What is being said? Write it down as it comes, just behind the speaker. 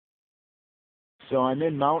So I'm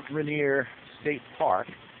in Mount Rainier State Park,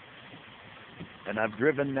 and I've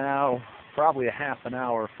driven now probably a half an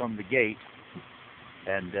hour from the gate,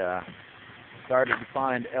 and started to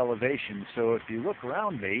find elevation. So if you look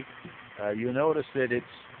around me, you'll notice that it's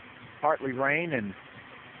partly rain and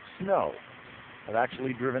snow. I've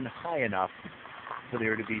actually driven high enough for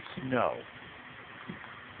there to be snow.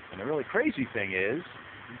 And the really crazy thing is,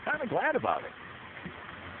 I'm kind of glad about it.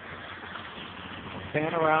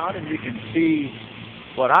 Pan around and you can see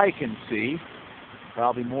what I can see.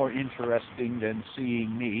 Probably more interesting than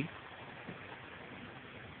seeing me.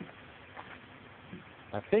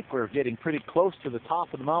 I think we're getting pretty close to the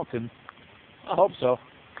top of the mountain. I hope so,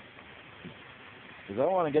 because I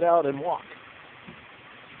want to get out and walk.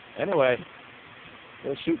 Anyway,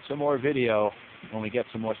 we'll shoot some more video when we get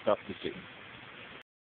some more stuff to see.